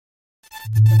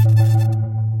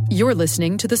You're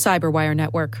listening to the Cyberwire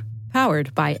Network,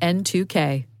 powered by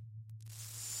N2K.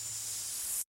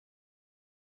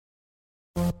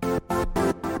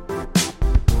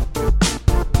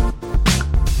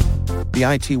 The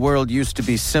IT world used to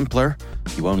be simpler.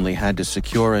 You only had to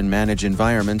secure and manage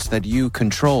environments that you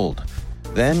controlled.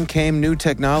 Then came new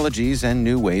technologies and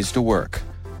new ways to work.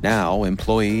 Now,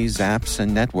 employees, apps,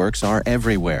 and networks are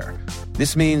everywhere.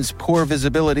 This means poor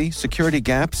visibility, security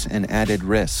gaps, and added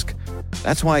risk.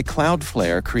 That's why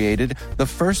Cloudflare created the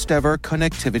first-ever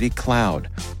connectivity cloud.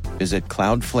 Visit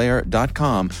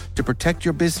cloudflare.com to protect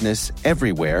your business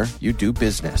everywhere you do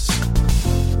business.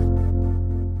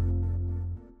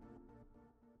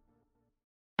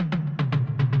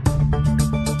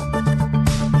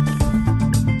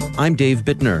 I'm Dave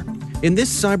Bittner. In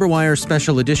this Cyberwire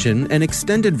special edition, an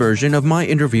extended version of my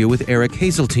interview with Eric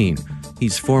Hazeltine.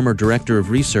 He's former director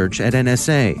of research at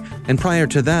NSA, and prior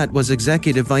to that was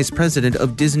executive vice president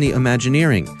of Disney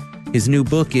Imagineering. His new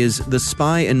book is The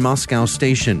Spy in Moscow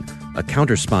Station, a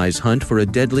counter-spy's hunt for a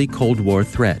deadly Cold War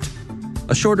threat.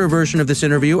 A shorter version of this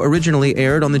interview originally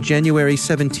aired on the January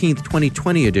 17,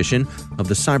 2020 edition of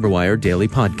the Cyberwire Daily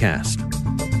Podcast.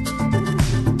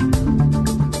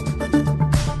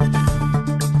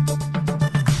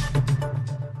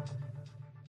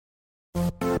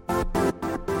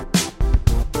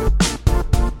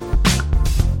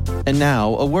 And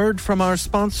now, a word from our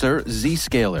sponsor,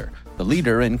 Zscaler, the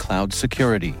leader in cloud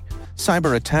security.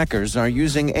 Cyber attackers are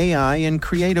using AI in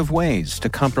creative ways to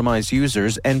compromise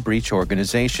users and breach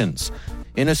organizations.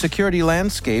 In a security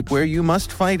landscape where you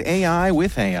must fight AI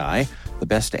with AI, the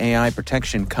best AI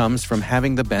protection comes from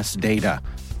having the best data.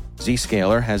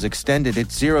 Zscaler has extended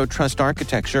its zero-trust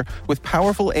architecture with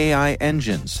powerful AI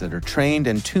engines that are trained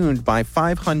and tuned by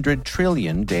 500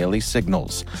 trillion daily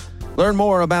signals. Learn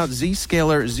more about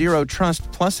Zscaler Zero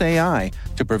Trust Plus AI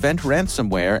to prevent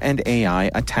ransomware and AI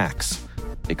attacks.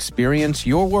 Experience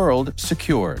your world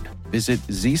secured. Visit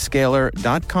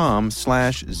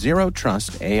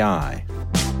zscaler.com/zerotrustai.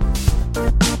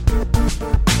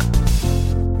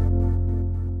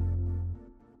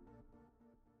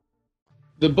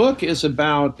 The book is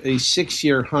about a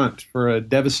 6-year hunt for a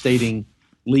devastating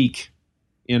leak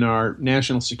in our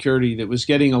national security that was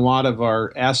getting a lot of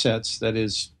our assets, that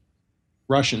is,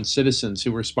 Russian citizens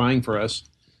who were spying for us,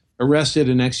 arrested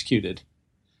and executed.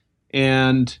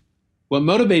 And what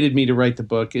motivated me to write the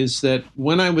book is that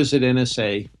when I was at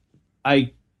NSA,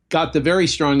 I got the very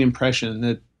strong impression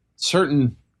that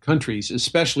certain countries,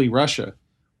 especially Russia,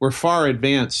 were far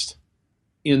advanced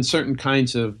in certain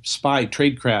kinds of spy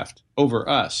tradecraft over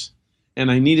us. And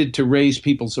I needed to raise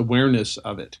people's awareness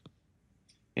of it.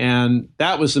 And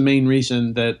that was the main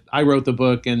reason that I wrote the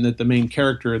book, and that the main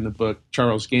character in the book,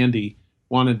 Charles Gandy,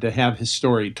 wanted to have his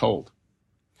story told.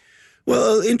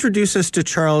 Well, introduce us to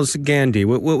Charles Gandy.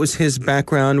 What was his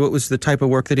background? What was the type of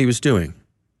work that he was doing?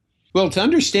 Well, to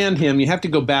understand him, you have to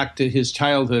go back to his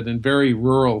childhood in very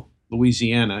rural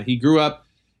Louisiana. He grew up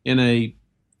in a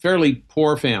fairly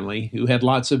poor family who had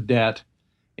lots of debt,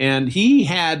 and he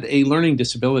had a learning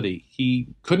disability. He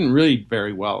couldn't read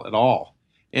very well at all,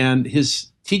 and his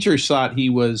teachers thought he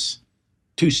was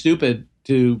too stupid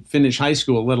to finish high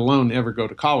school, let alone ever go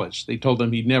to college. They told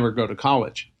him he'd never go to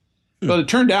college. But it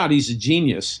turned out he's a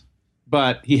genius,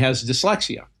 but he has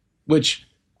dyslexia, which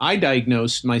I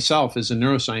diagnosed myself as a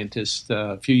neuroscientist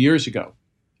a few years ago.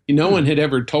 No one had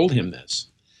ever told him this.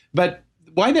 But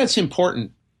why that's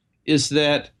important is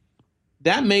that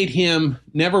made him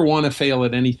never want to fail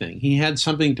at anything. He had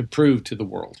something to prove to the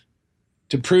world,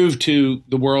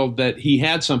 that he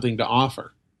had something to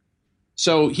offer.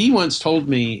 So he once told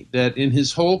me that in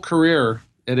his whole career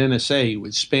at NSA,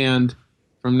 which spanned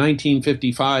from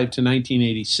 1955 to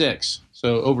 1986,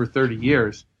 so over 30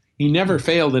 years, he never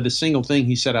failed at a single thing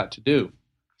he set out to do,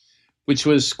 which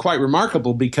was quite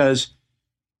remarkable because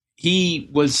he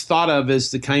was thought of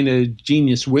as the kind of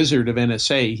genius wizard of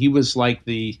NSA. He was like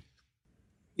in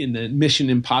the Mission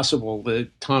Impossible, the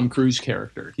Tom Cruise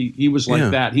character. He was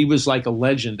like that. He was like a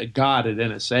legend, a god at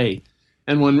NSA.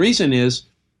 And one reason is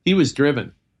he was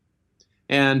driven.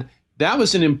 And that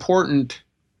was an important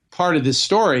part of this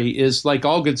story. Is like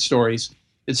all good stories,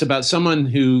 it's about someone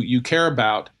who you care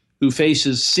about, who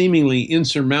faces seemingly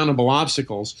insurmountable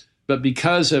obstacles, but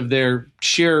because of their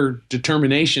sheer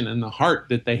determination and the heart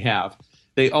that they have,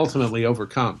 they ultimately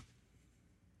overcome.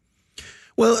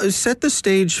 Well, set the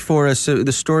stage for us,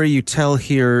 the story you tell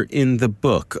here in the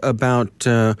book about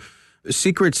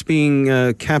secrets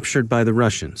being captured by the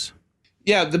Russians.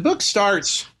 Yeah, the book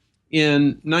starts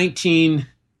in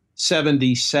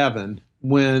 1977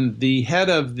 when the head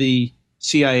of the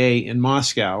CIA in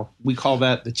Moscow, we call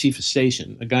that the chief of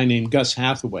station, a guy named Gus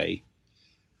Hathaway,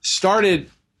 started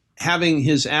having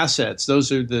his assets,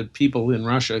 those are the people in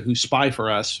Russia who spy for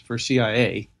us, for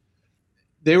CIA,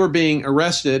 they were being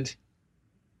arrested,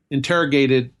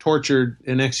 interrogated, tortured,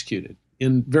 and executed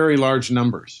in very large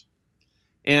numbers.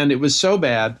 And it was so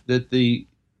bad that the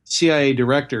CIA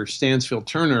director, Stansfield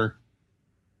Turner,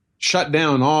 shut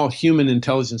down all human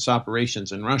intelligence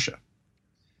operations in Russia.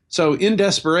 So in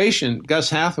desperation, Gus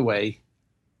Hathaway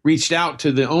reached out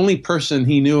to the only person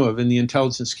he knew of in the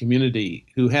intelligence community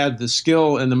who had the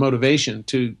skill and the motivation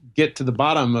to get to the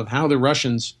bottom of how the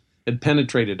Russians had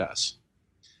penetrated us.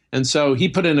 And so he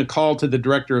put in a call to the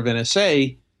director of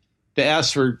NSA to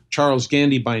ask for Charles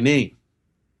Gandy by name.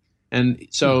 And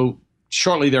so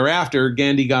shortly thereafter,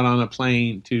 Gandy got on a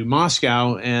plane to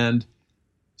Moscow and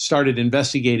started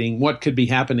investigating what could be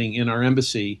happening in our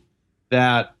embassy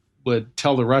that would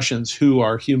tell the Russians who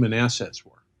our human assets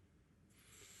were.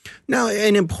 Now,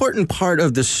 an important part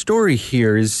of the story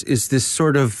here is this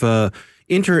sort of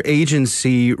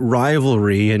interagency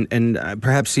rivalry, and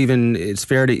perhaps even it's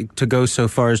fair to go so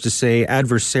far as to say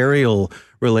adversarial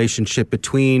relationship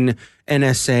between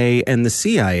NSA and the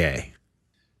CIA.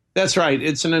 That's right.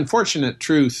 It's an unfortunate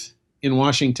truth in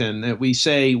Washington that we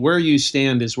say where you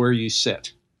stand is where you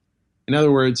sit. In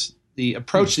other words, the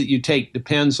approach that you take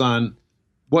depends on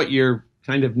what your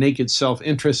kind of naked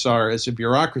self-interests are as a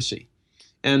bureaucracy.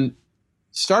 And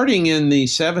starting in the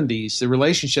 70s, the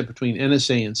relationship between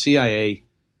NSA and CIA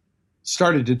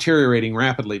started deteriorating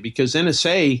rapidly because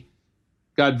NSA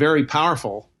got very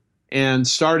powerful and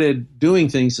started doing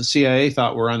things the CIA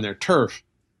thought were on their turf,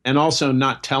 and also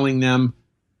not telling them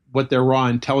what their raw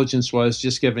intelligence was,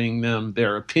 just giving them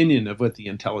their opinion of what the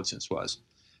intelligence was.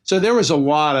 So there was a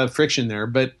lot of friction there,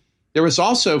 but there was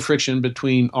also friction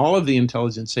between all of the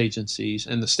intelligence agencies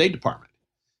and the State Department,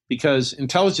 because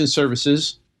intelligence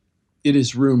services, it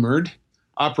is rumored,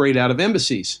 operate out of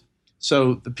embassies.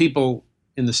 So the people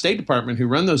in the State Department who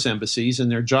run those embassies, and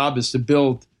their job is to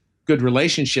build good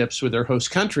relationships with their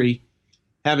host country,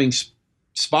 having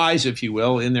spies, if you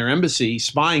will, in their embassy,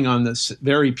 spying on the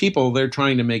very people they're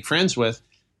trying to make friends with,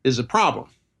 is a problem.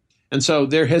 And so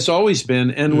there has always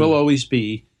been and will always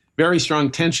be very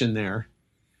strong tension there.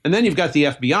 And then you've got the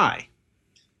FBI.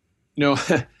 You know,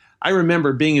 I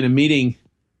remember being in a meeting,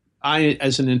 I,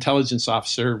 as an intelligence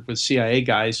officer with CIA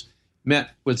guys,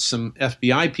 met with some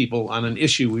FBI people on an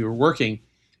issue we were working,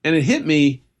 and it hit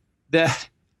me that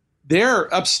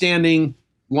they're upstanding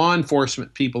law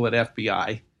enforcement people at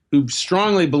FBI who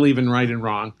strongly believe in right and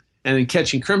wrong and in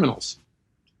catching criminals.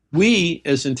 We,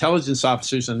 as intelligence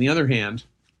officers, on the other hand,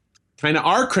 kind of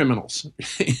are criminals,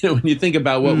 when you think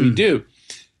about what we do.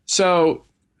 So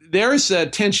there's a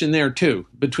tension there, too,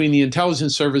 between the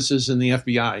intelligence services and the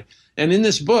FBI. And in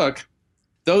this book,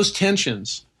 those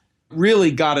tensions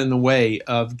really got in the way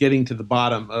of getting to the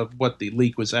bottom of what the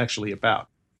leak was actually about.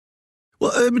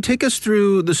 Well, take us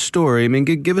through the story. I mean,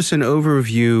 give us an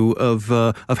overview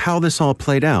of how this all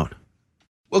played out.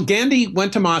 Well, Gandy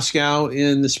went to Moscow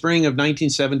in the spring of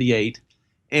 1978,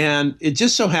 and it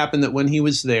just so happened that when he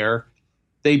was there,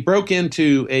 they broke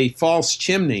into a false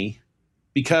chimney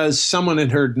because someone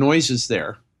had heard noises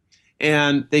there.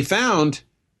 And they found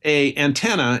an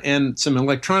antenna and some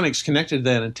electronics connected to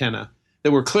that antenna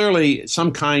that were clearly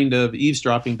some kind of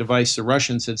eavesdropping device the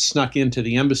Russians had snuck into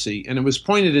the embassy, and it was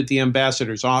pointed at the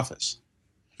ambassador's office.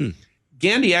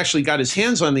 Gandy actually got his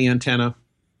hands on the antenna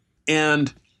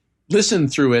and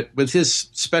listened through it with his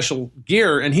special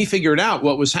gear, and he figured out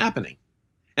what was happening.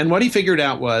 And what he figured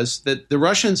out was that the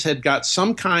Russians had got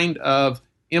some kind of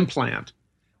implant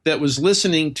that was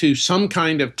listening to some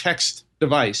kind of text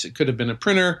device. It could have been a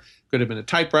printer, could have been a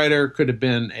typewriter, could have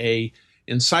been a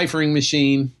enciphering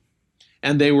machine,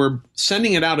 and they were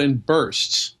sending it out in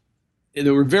bursts. They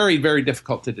were very, very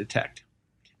difficult to detect.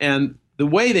 And the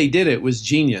way they did it was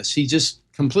genius. He just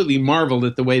completely marveled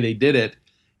at the way they did it.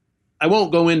 I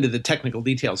won't go into the technical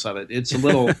details of it. It's a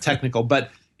little technical, but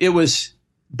it was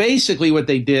basically what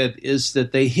they did is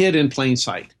that they hid in plain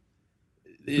sight.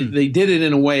 They did it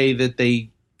in a way that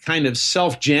they kind of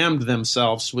self-jammed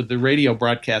themselves with the radio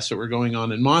broadcasts that were going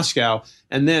on in Moscow.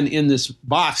 And then in this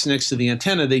box next to the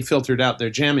antenna, they filtered out their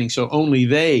jamming so only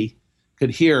they could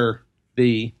hear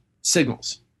the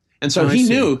signals. And so he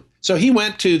knew. So he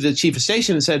went to the chief of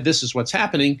station and said, this is what's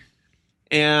happening.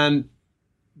 And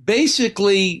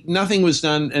basically nothing was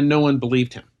done and no one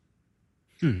believed him.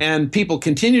 And people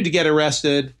continued to get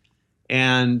arrested,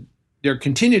 and there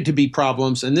continued to be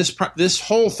problems. And this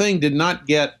whole thing did not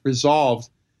get resolved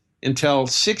until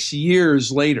 6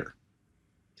 years later.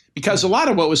 Because a lot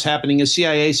of what was happening is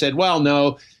CIA said, well,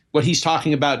 no, what he's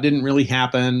talking about didn't really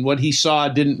happen. What he saw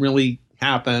didn't really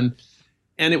happen.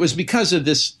 And it was because of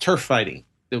this turf fighting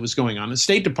that was going on. The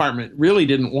State Department really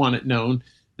didn't want it known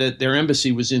that their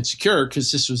embassy was insecure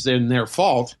because this was then their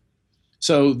fault.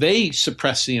 So they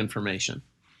suppressed the information.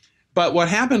 But what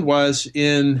happened was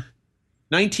in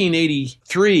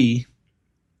 1983,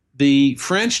 the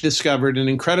French discovered an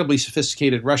incredibly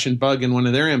sophisticated Russian bug in one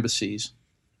of their embassies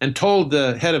and told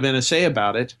the head of NSA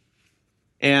about it.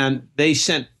 And they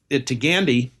sent it to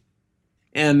Gandhi.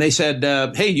 And they said,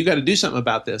 hey, you got to do something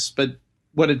about this. But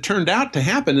what had turned out to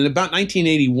happen in about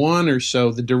 1981 or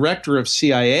so, the director of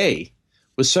CIA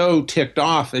was so ticked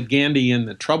off at Gandhi and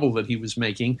the trouble that he was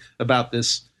making about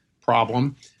this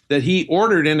problem that he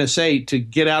ordered NSA to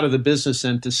get out of the business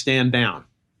and to stand down.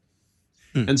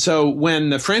 And so when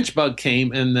the French bug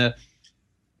came and the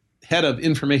head of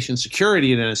information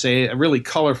security at NSA, a really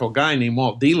colorful guy named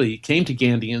Walt Deeley, came to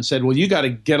Gandhi and said, well, you got to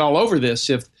get all over this.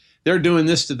 If they're doing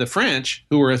this to the French,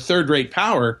 who are a third-rate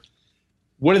power,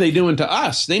 what are they doing to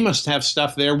us? They must have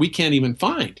stuff there we can't even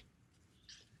find.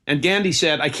 And Gandhi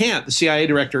said, I can't. The CIA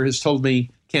director has told me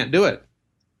can't do it.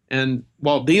 And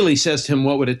Walt Deeley says to him,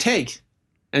 what would it take?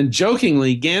 And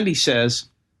jokingly, Gandhi says,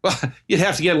 well, you'd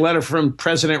have to get a letter from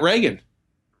President Reagan.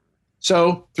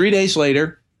 So 3 days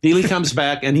later, Deeley comes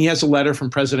back and he has a letter from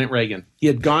President Reagan. He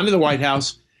had gone to the White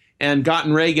House and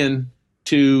gotten Reagan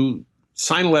to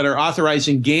sign a letter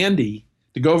authorizing Gandhi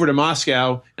to go over to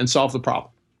Moscow and solve the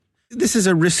problem. This is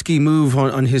a risky move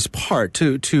on his part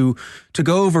to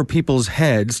go over people's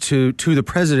heads to the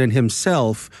president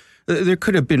himself. There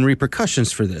could have been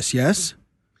repercussions for this, yes?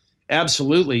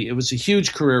 Absolutely. It was a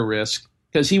huge career risk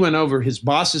because he went over his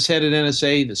boss's head at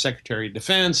NSA, the Secretary of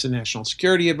Defense, the National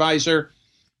Security Advisor.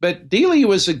 But Deeley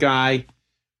was a guy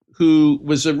who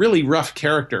was a really rough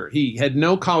character. He had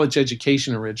no college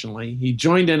education originally. He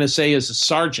joined NSA as a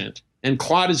sergeant and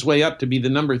clawed his way up to be the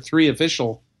number 3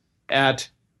 official at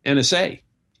NSA.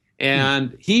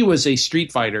 And he was a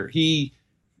street fighter. He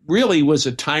really was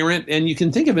a tyrant, and you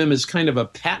can think of him as kind of a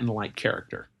Patton-like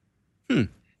character.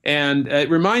 And it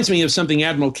reminds me of something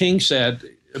Admiral King said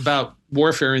about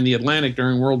warfare in the Atlantic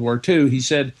during World War II. He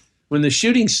said, when the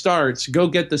shooting starts, go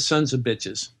get the sons of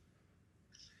bitches.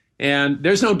 And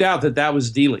there's no doubt that that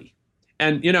was Deeley.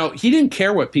 And, you know, he didn't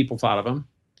care what people thought of him.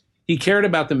 He cared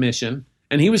about the mission,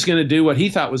 and he was going to do what he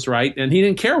thought was right, and he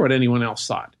didn't care what anyone else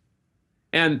thought.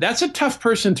 And that's a tough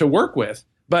person to work with.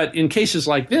 But in cases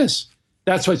like this,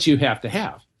 that's what you have to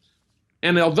have.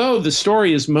 And although the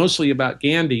story is mostly about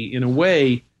Gandhi, in a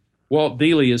way, Walt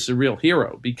Deeley is the real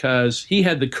hero because he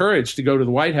had the courage to go to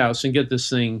the White House and get this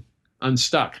thing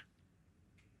unstuck.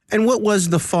 And what was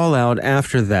the fallout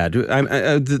after that?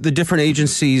 The different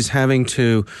agencies having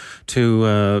to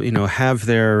have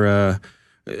their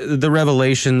the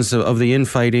revelations of the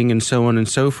infighting and so on and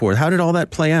so forth. How did all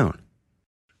that play out?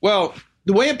 Well,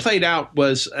 the way it played out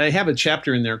was I have a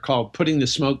chapter in there called Putting the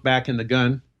Smoke Back in the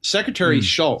Gun. Secretary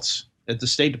Shultz at the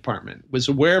State Department was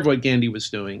aware of what Gandhi was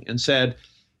doing and said,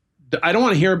 I don't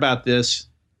want to hear about this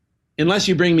unless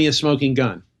you bring me a smoking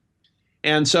gun.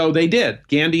 And so they did.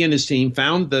 Gandhi and his team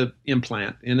found the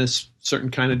implant in a certain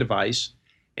kind of device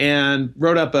and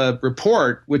wrote up a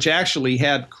report which actually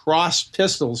had crossed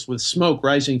pistols with smoke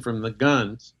rising from the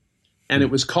guns. And it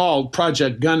was called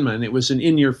Project Gunman. It was an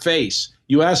in-your-face.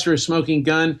 You asked for a smoking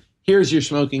gun, here's your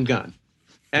smoking gun.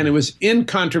 And it was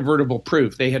incontrovertible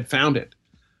proof. They had found it.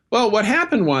 Well, what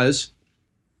happened was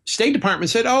State Department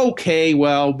said, okay,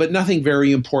 well, but nothing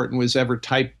very important was ever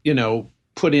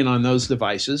put in on those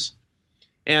devices.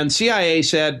 And CIA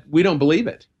said, we don't believe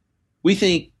it. We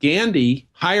think Gandhi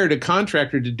hired a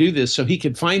contractor to do this so he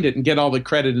could find it and get all the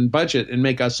credit and budget and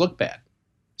make us look bad.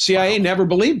 CIA never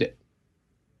believed it.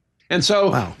 And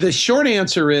so the short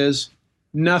answer is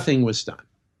nothing was done.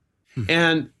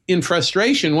 And in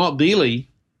frustration, Walt Deeley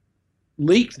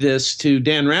leaked this to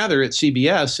Dan Rather at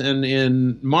CBS. And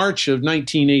in March of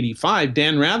 1985,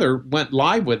 Dan Rather went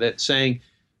live with it saying,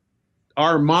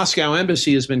 our Moscow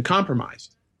embassy has been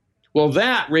compromised. Well,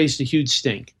 that raised a huge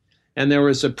stink. And there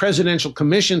was a presidential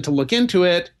commission to look into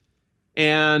it.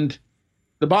 And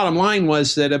the bottom line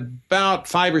was that about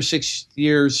 5 or 6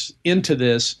 years into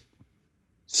this,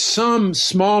 some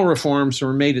small reforms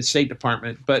were made at State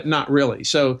Department, but not really.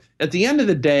 So at the end of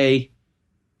the day,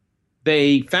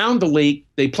 they found the leak,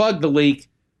 they plugged the leak,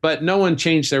 but no one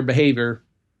changed their behavior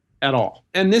at all.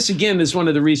 And this, again, is one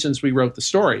of the reasons we wrote the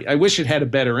story. I wish it had a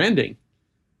better ending,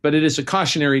 but it is a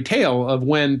cautionary tale of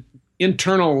when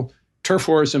internal turf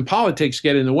wars and politics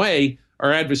get in the way,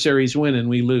 our adversaries win and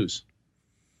we lose.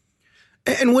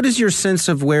 And what is your sense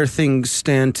of where things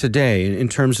stand today in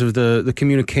terms of the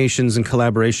communications and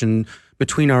collaboration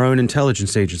between our own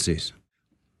intelligence agencies?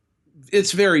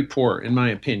 It's very poor, in my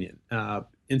opinion.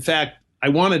 In fact, I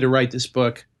wanted to write this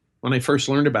book when I first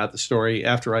learned about the story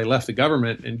after I left the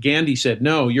government, and Gandhi said,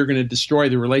 no, you're going to destroy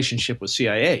the relationship with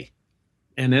CIA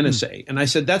and NSA. And I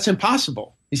said, that's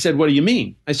impossible. He said, what do you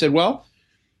mean? I said, well,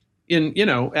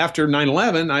 after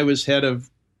 9/11, I was head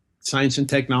of science and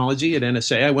technology at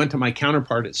NSA. I went to my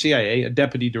counterpart at CIA, a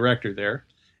deputy director there,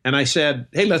 and I said,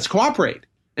 hey, let's cooperate.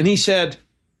 And he said,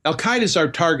 Al-Qaeda is our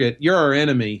target. You're our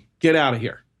enemy. Get out of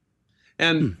here.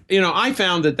 And, I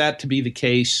found that to be the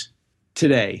case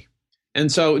today.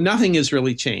 And so nothing has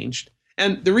really changed.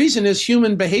 And the reason is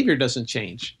human behavior doesn't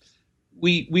change.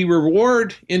 We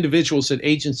reward individuals at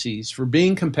agencies for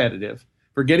being competitive,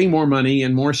 for getting more money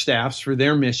and more staffs for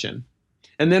their mission.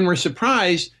 And then we're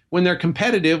surprised when they're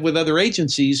competitive with other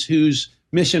agencies whose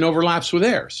mission overlaps with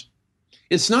theirs.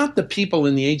 It's not the people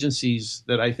in the agencies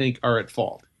that I think are at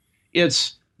fault.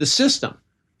 It's the system.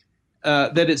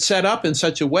 That it's set up in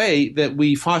such a way that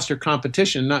we foster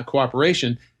competition, not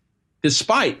cooperation,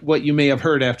 despite what you may have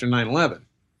heard after 9/11.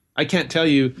 I can't tell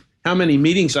you how many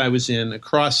meetings I was in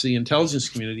across the intelligence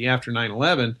community after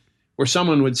 9/11 where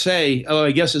someone would say, oh,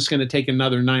 I guess it's going to take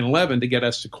another 9/11 to get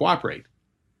us to cooperate.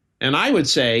 And I would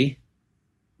say,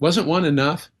 wasn't one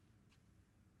enough?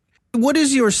 What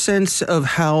is your sense of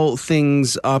how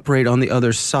things operate on the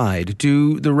other side?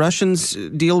 Do the Russians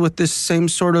deal with this same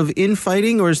sort of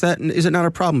infighting, or is it not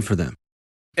a problem for them?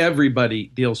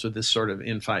 Everybody deals with this sort of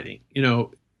infighting.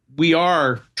 We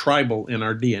are tribal in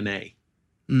our DNA.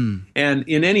 And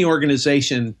in any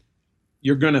organization,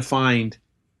 you're going to find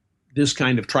this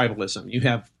kind of tribalism. You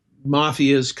have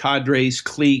mafias, cadres,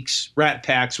 cliques, rat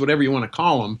packs, whatever you want to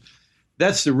call them.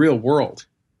 That's the real world.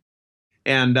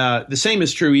 And the same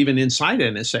is true even inside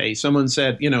NSA. Someone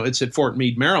said, it's at Fort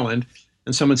Meade, Maryland.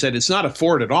 And someone said, it's not a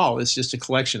fort at all. It's just a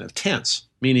collection of tents,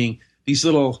 meaning these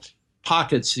little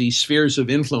pockets, these spheres of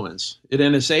influence. At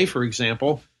NSA, for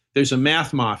example, there's a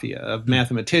math mafia of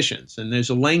mathematicians, and there's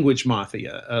a language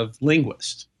mafia of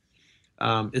linguists.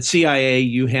 At CIA,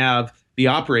 you have the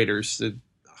operators, the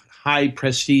high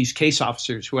prestige case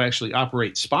officers who actually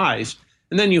operate spies.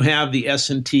 And then you have the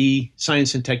S&T,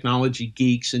 science and technology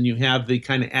geeks, and you have the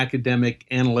kind of academic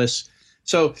analysts.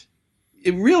 So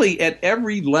it really, at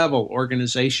every level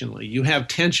organizationally, you have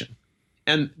tension.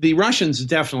 And the Russians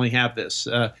definitely have this.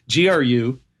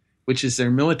 GRU, which is their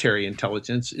military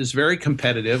intelligence, is very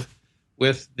competitive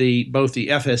with both the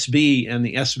FSB and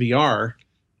the SVR,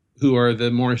 who are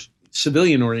the more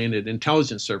civilian-oriented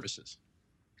intelligence services.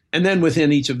 And then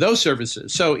within each of those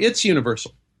services. So it's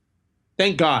universal.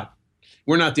 Thank God.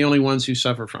 We're not the only ones who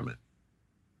suffer from it.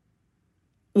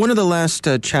 One of the last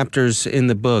chapters in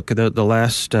the book, the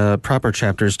last proper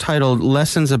chapters, titled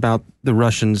Lessons About the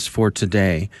Russians for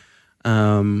Today.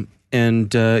 And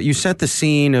you set the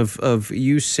scene of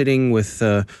you sitting with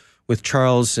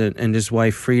Charles and his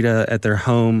wife Frida at their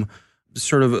home,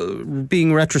 sort of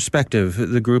being retrospective,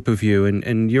 the group of you,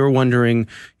 and you're wondering,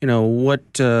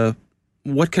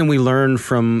 what can we learn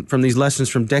from these lessons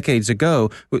from decades ago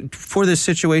for this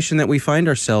situation that we find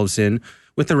ourselves in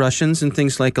with the Russians and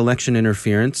things like election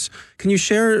interference? Can you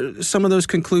share some of those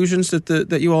conclusions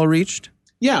that you all reached?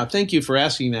 Yeah, thank you for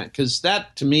asking that, because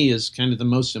that, to me, is kind of the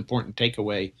most important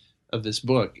takeaway of this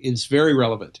book. It's very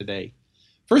relevant today.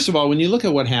 First of all, when you look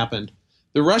at what happened,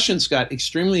 the Russians got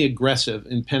extremely aggressive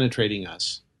in penetrating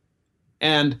us.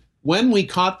 And when we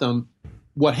caught them,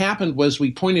 what happened was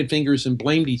we pointed fingers and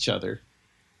blamed each other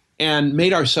and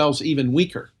made ourselves even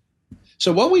weaker.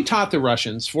 So what we taught the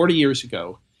Russians 40 years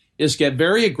ago is get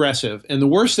very aggressive, and the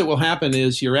worst that will happen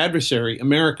is your adversary,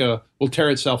 America, will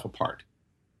tear itself apart.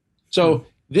 So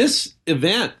this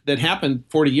event that happened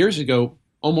 40 years ago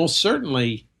almost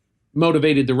certainly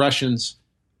motivated the Russians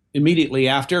immediately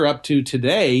after, up to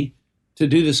today, to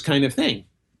do this kind of thing.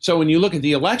 So when you look at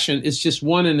the election, it's just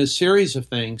one in a series of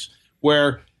things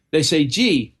where they say,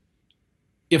 gee,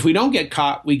 if we don't get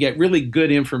caught, we get really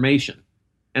good information,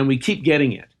 and we keep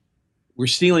getting it. We're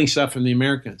stealing stuff from the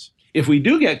Americans. If we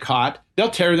do get caught, they'll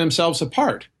tear themselves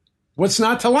apart. What's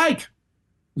not to like?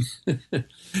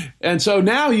 And so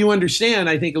now you understand,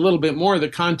 I think, a little bit more the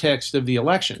context of the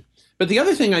election. But the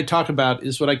other thing I talk about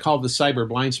is what I call the cyber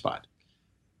blind spot.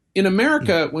 In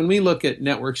America, when we look at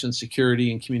networks and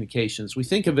security and communications, we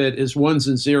think of it as ones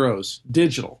and zeros,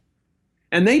 digital.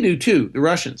 And they do too, the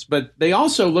Russians, but they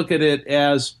also look at it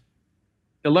as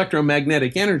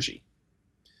electromagnetic energy.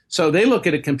 So they look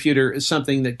at a computer as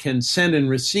something that can send and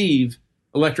receive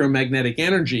electromagnetic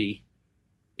energy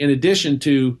in addition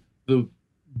to the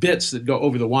bits that go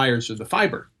over the wires or the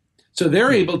fiber. So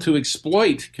they're able to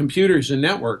exploit computers and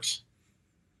networks.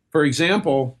 For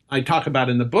example, I talk about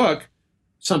in the book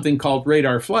something called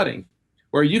radar flooding,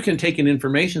 where you can take an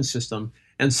information system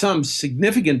and some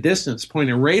significant distance point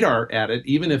a radar at it,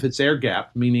 even if it's air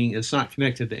gapped, meaning it's not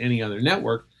connected to any other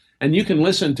network, and you can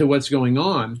listen to what's going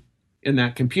on in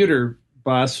that computer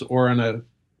bus or on a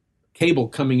cable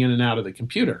coming in and out of the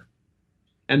computer.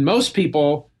 And most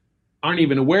people aren't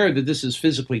even aware that this is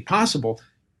physically possible.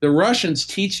 The Russians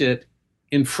teach it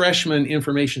in freshman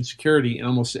information security in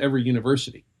almost every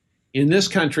university. In this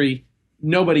country,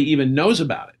 nobody even knows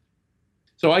about it.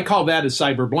 So I call that a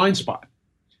cyber blind spot,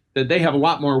 that they have a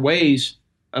lot more ways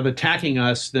of attacking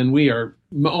us than we are,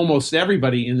 almost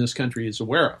everybody in this country is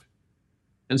aware of.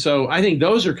 And so I think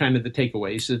those are kind of the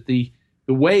takeaways, that the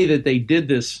way that they did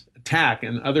this attack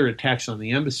and other attacks on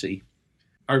the embassy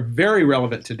are very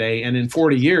relevant today. And in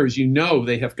 40 years,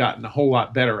 they have gotten a whole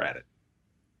lot better at it.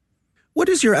 What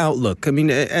is your outlook? I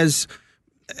mean,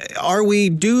 are we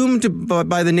doomed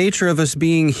by the nature of us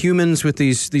being humans with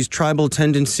these tribal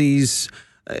tendencies?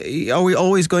 Are we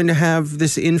always going to have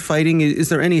this infighting? Is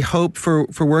there any hope for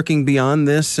working beyond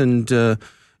this and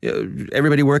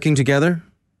everybody working together?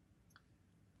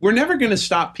 We're never going to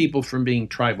stop people from being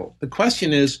tribal. The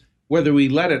question is whether we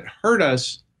let it hurt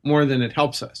us more than it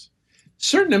helps us.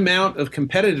 Certain amount of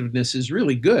competitiveness is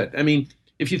really good. I mean,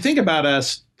 if you think about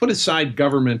us, put aside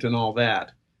government and all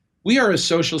that, we are a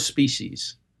social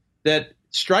species that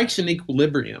strikes an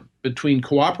equilibrium between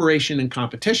cooperation and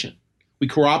competition. We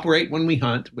cooperate when we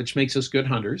hunt, which makes us good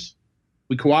hunters.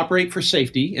 We cooperate for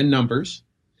safety in numbers,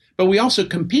 but we also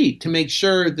compete to make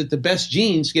sure that the best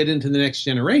genes get into the next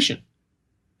generation.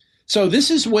 So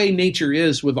this is the way nature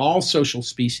is with all social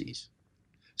species.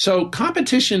 So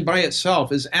competition by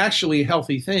itself is actually a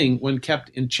healthy thing when kept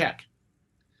in check.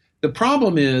 The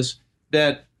problem is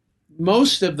that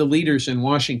most of the leaders in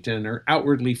Washington are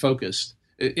outwardly focused.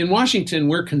 In Washington,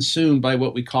 we're consumed by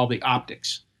what we call the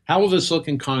optics. How will this look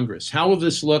in Congress? How will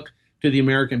this look to the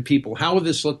American people? How will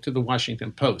this look to the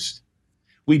Washington Post?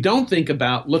 We don't think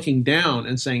about looking down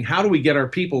and saying, how do we get our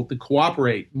people to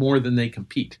cooperate more than they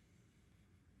compete?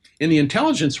 In the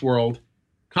intelligence world,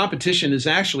 competition is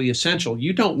actually essential.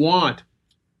 You don't want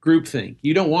groupthink.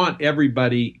 You don't want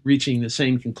everybody reaching the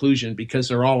same conclusion because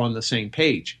they're all on the same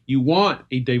page. You want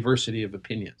a diversity of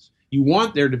opinions. You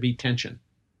want there to be tension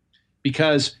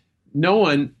because no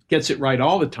one gets it right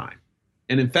all the time.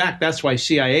 And in fact, that's why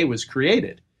CIA was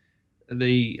created.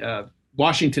 The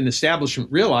Washington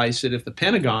establishment realized that if the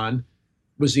Pentagon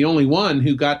was the only one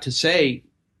who got to say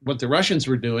what the Russians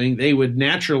were doing, they would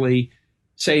naturally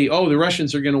say, oh, the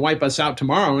Russians are going to wipe us out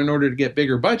tomorrow in order to get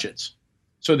bigger budgets.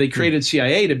 So they created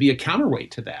CIA to be a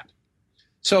counterweight to that.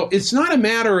 So it's not a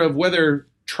matter of whether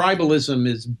tribalism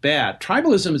is bad.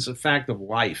 Tribalism is a fact of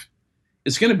life.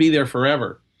 It's going to be there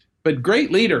forever. But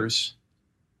great leaders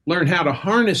learn how to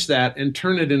harness that and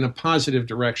turn it in a positive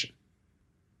direction.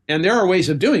 And there are ways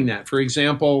of doing that. For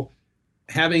example,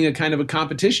 having a kind of a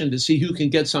competition to see who can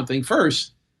get something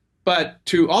first, but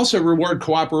to also reward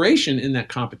cooperation in that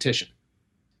competition.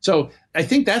 So I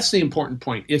think that's the important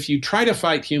point. If you try to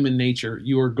fight human nature,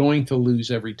 you are going to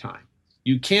lose every time.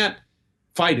 You can't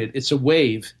fight it. It's a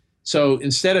wave. So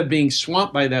instead of being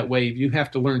swamped by that wave, you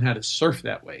have to learn how to surf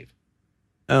that wave.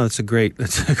 Oh, it's a great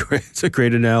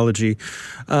analogy.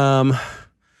 All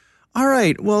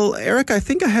right. Well, Eric, I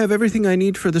think I have everything I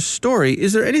need for the story.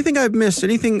 Is there anything I've missed?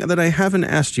 Anything that I haven't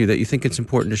asked you that you think it's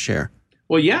important to share?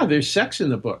 Well, yeah, there's sex in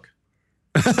the book.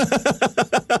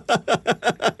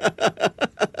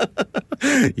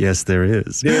 Yes, there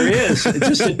is. There is.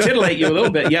 Just to titillate you a little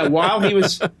bit. Yeah, while he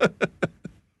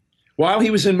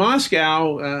was in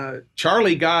Moscow,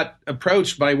 Charlie got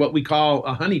approached by what we call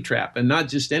a honey trap, and not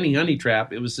just any honey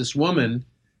trap. It was this woman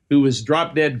who was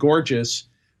drop dead gorgeous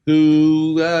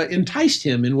who enticed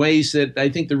him in ways that I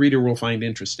think the reader will find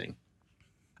interesting.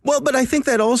 Well, but I think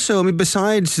that also, I mean,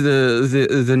 besides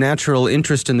the natural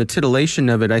interest and the titillation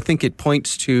of it, I think it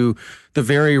points to the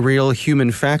very real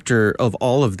human factor of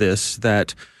all of this,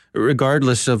 that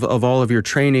regardless of all of your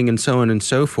training and so on and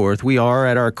so forth, we are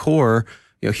at our core,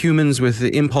 humans with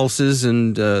impulses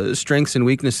and strengths and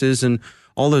weaknesses and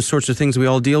all those sorts of things we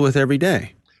all deal with every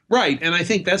day. Right. And I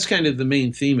think that's kind of the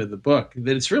main theme of the book,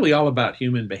 that it's really all about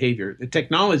human behavior. The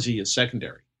technology is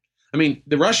secondary. I mean,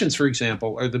 the Russians, for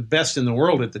example, are the best in the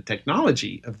world at the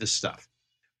technology of this stuff,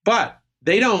 but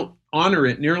they don't honor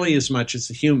it nearly as much as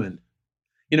the human.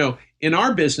 In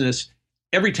our business,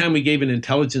 every time we gave an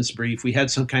intelligence brief, we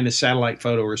had some kind of satellite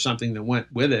photo or something that went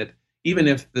with it, even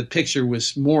if the picture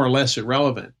was more or less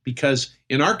irrelevant, because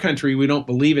in our country, we don't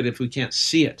believe it if we can't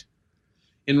see it.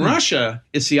 In Russia,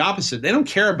 it's the opposite. They don't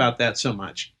care about that so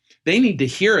much. They need to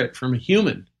hear it from a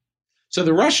human. So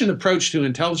the Russian approach to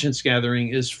intelligence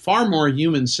gathering is far more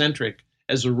human-centric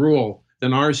as a rule,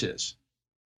 than ours is.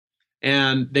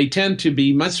 And they tend to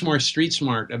be much more street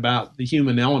smart about the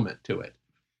human element to it.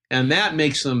 And that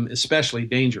makes them especially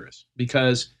dangerous,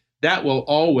 because that will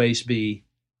always be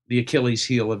the Achilles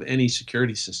heel of any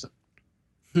security system.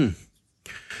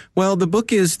 Well, the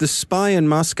book is The Spy in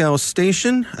Moscow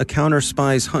Station, A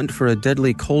Counter-Spy's Hunt for a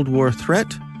Deadly Cold War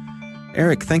Threat.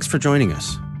 Eric, thanks for joining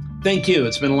us. Thank you.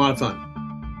 It's been a lot of fun.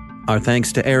 Our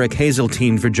thanks to Eric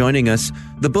Hazeltine for joining us.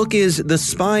 The book is The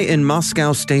Spy in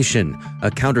Moscow Station,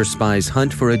 A Counter-Spy's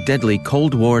Hunt for a Deadly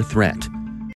Cold War Threat.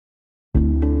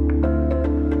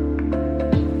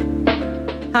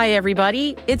 Hi,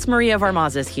 everybody. It's Maria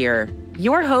Varmazes here,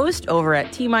 your host over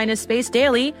at T-Minus Space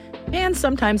Daily, and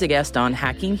sometimes a guest on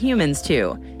Hacking Humans,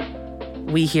 too.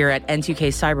 We here at N2K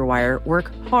Cyberwire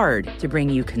work hard to bring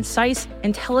you concise,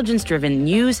 intelligence-driven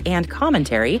news and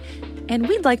commentary, and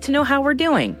we'd like to know how we're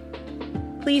doing.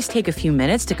 Please take a few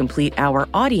minutes to complete our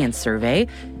audience survey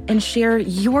and share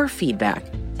your feedback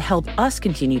to help us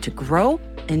continue to grow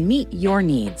and meet your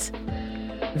needs.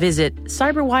 Visit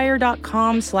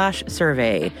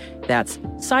cyberwire.com/survey. That's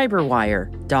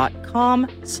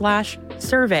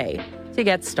cyberwire.com/survey to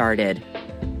get started.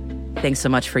 Thanks so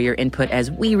much for your input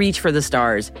as we reach for the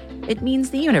stars. It means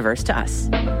the universe to us.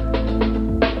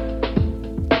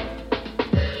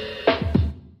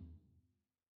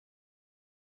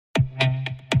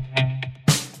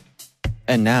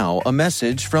 And now, a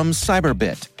message from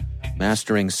Cyberbit.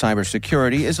 Mastering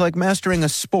cybersecurity is like mastering a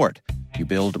sport. You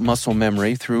build muscle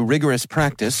memory through rigorous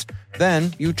practice,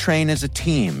 then you train as a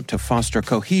team to foster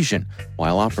cohesion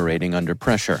while operating under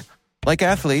pressure. Like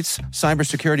athletes,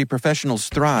 cybersecurity professionals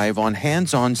thrive on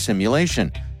hands-on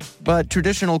simulation. But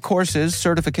traditional courses,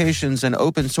 certifications, and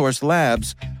open-source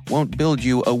labs won't build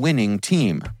you a winning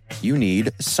team. You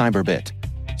need Cyberbit.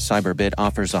 Cyberbit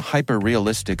offers a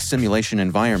hyper-realistic simulation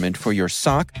environment for your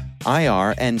SOC,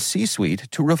 IR, and C-suite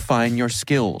to refine your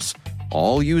skills,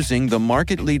 all using the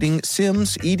market-leading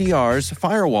SIMs, EDRs,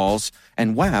 firewalls,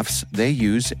 and WAFs they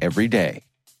use every day.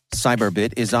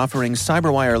 Cyberbit is offering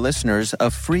Cyberwire listeners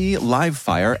a free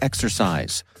live-fire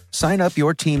exercise. Sign up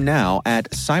your team now at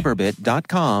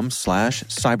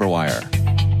cyberbit.com/cyberwire.